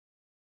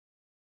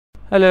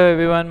Hello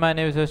everyone, my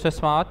name is Mr.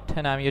 Smart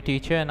and I'm your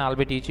teacher, and I'll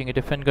be teaching a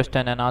different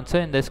question and answer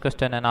in this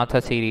question and answer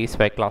series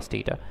by class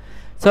Theta.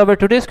 So our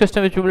today's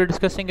question which we will be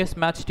discussing is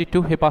match the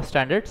two HIPAA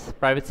standards,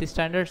 privacy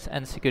standards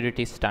and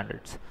security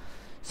standards.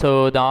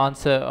 So the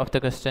answer of the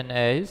question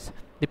is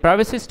the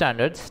privacy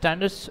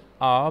standards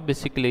are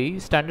basically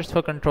standards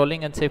for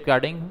controlling and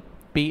safeguarding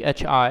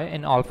PHI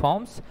in all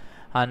forms,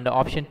 and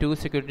option 2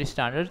 security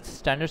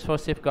standards for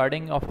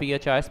safeguarding of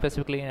PHI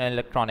specifically in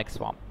electronics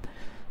form.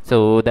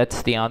 So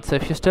that's the answer.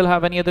 If you still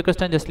have any other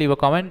question, just leave a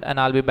comment and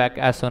I'll be back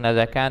as soon as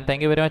I can.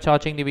 Thank you very much for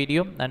watching the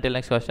video. Until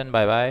next question,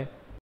 bye bye.